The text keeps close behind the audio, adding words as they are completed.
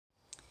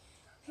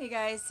Hey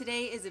guys,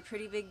 today is a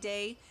pretty big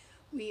day.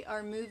 We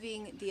are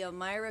moving the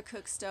Elmira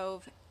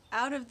CookStove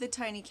out of the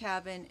tiny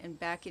cabin and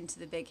back into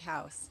the big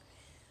house.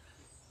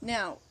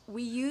 Now,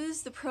 we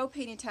use the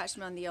propane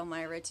attachment on the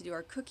Elmira to do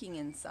our cooking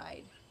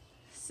inside.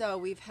 So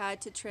we've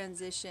had to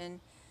transition,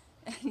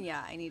 and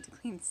yeah, I need to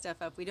clean stuff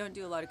up. We don't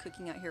do a lot of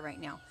cooking out here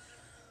right now.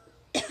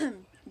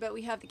 But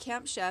we have the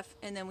Camp Chef,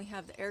 and then we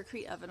have the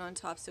air-crete oven on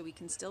top so we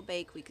can still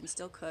bake, we can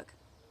still cook.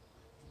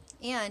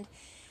 And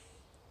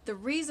the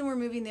reason we're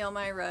moving the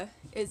Elmira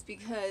is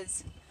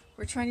because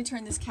we're trying to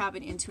turn this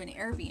cabin into an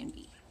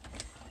Airbnb.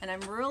 And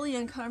I'm really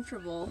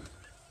uncomfortable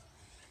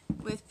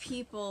with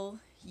people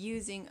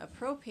using a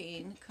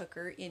propane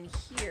cooker in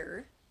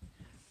here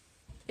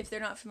if they're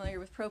not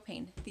familiar with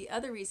propane. The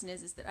other reason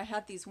is that I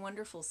have these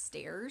wonderful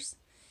stairs.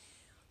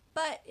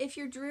 But if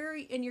you're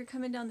dreary and you're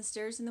coming down the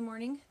stairs in the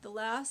morning, the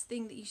last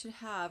thing that you should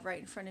have right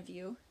in front of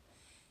you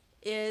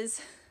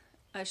is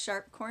a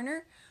sharp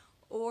corner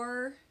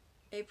or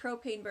a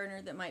propane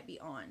burner that might be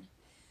on.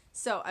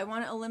 So I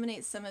want to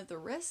eliminate some of the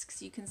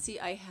risks. You can see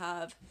I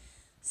have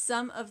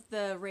some of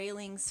the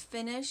railings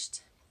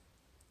finished,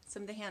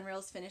 some of the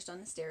handrails finished on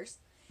the stairs,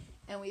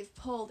 and we've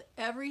pulled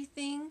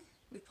everything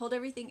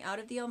out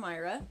of the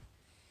Elmira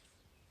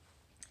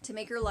to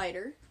make her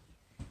lighter.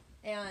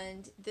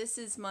 And this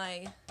is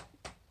my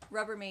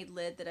Rubbermaid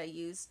lid that I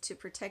use to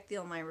protect the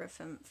Elmira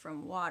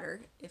from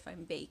water if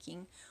I'm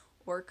baking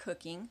or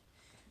cooking.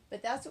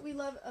 But that's what we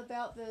love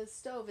about the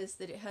stove, is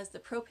that it has the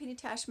propane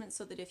attachment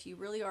so that if you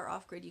really are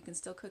off-grid, you can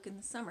still cook in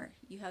the summer.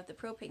 You have the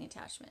propane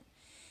attachment.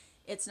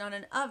 It's not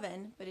an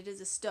oven, but it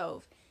is a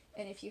stove.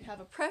 And if you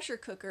have a pressure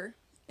cooker,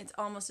 it's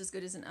almost as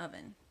good as an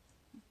oven.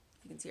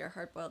 You can see our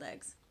hard-boiled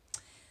eggs.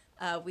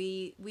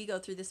 We go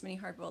through this many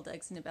hard-boiled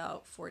eggs in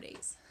about 4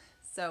 days.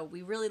 So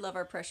we really love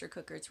our pressure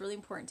cooker. It's really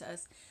important to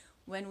us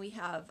when we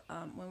have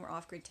when we're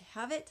off-grid to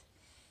have it.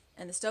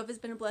 And the stove has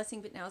been a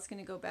blessing, but now it's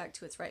going to go back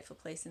to its rightful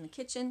place in the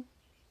kitchen.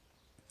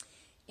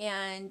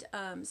 And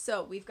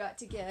so we've got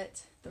to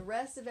get the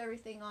rest of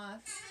everything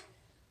off.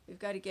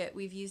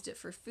 We've used it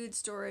for food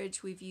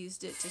storage. We've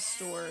used it to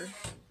store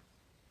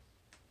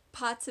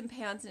pots and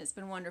pans, and it's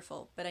been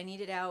wonderful. But I need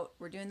it out.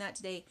 We're doing that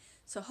today.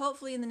 So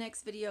hopefully in the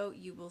next video,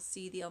 you will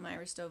see the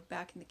Elmira stove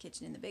back in the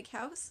kitchen in the big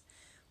house.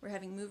 We're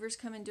having movers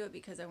come and do it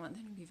because I want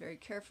them to be very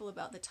careful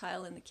about the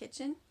tile in the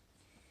kitchen.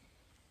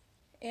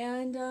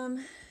 And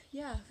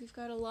yeah, we've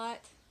got a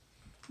lot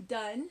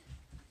done.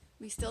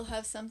 We still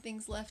have some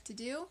things left to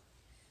do.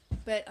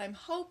 But I'm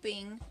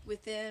hoping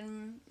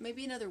within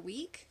maybe another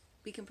week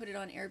we can put it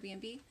on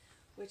Airbnb,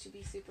 which would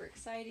be super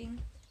exciting.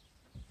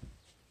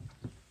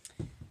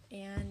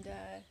 And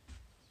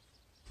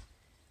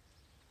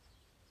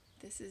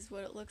this is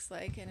what it looks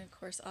like, and of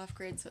course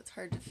off-grid, so it's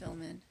hard to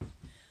film in.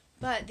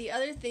 But the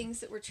other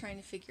things that we're trying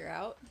to figure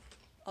out,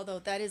 although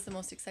that is the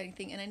most exciting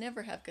thing, and I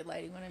never have good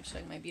lighting when I'm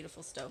showing my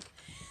beautiful stove.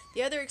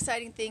 The other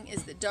exciting thing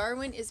is that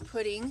Darwin is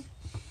putting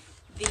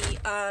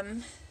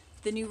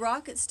the new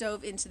rocket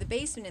stove into the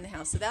basement in the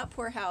house. So that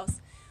poor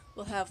house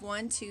will have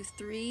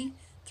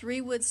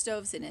three wood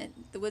stoves in it.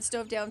 The wood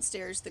stove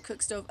downstairs, the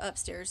cook stove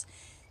upstairs,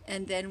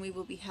 and then we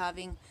will be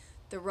having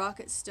the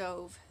rocket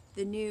stove,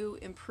 the new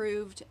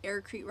improved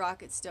air-crete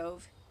rocket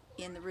stove,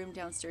 in the room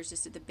downstairs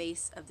just at the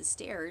base of the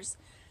stairs,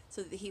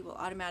 so that he will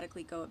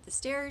automatically go up the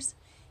stairs.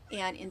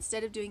 And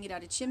instead of doing it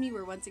out a chimney,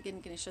 we're once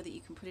again going to show that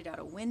you can put it out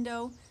a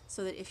window,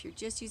 so that if you're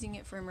just using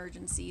it for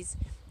emergencies,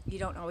 you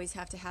don't always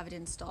have to have it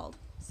installed.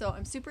 So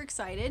I'm super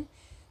excited.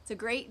 It's a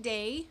great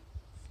day,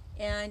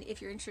 and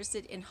if you're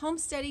interested in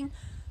homesteading,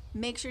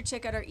 make sure to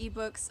check out our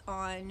ebooks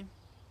on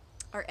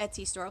our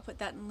Etsy store. I'll put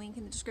that link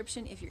in the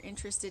description. If you're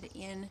interested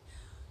in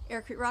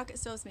air-crete rocket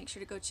stoves, make sure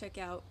to go check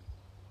out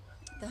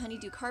the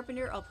Honeydew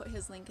Carpenter. I'll put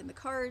his link in the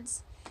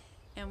cards.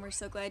 And we're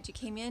so glad you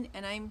came in,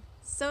 and I'm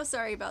so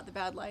sorry about the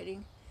bad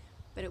lighting,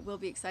 but it will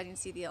be exciting to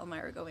see the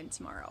Elmira go in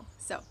tomorrow.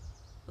 So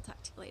we'll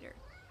talk to you later.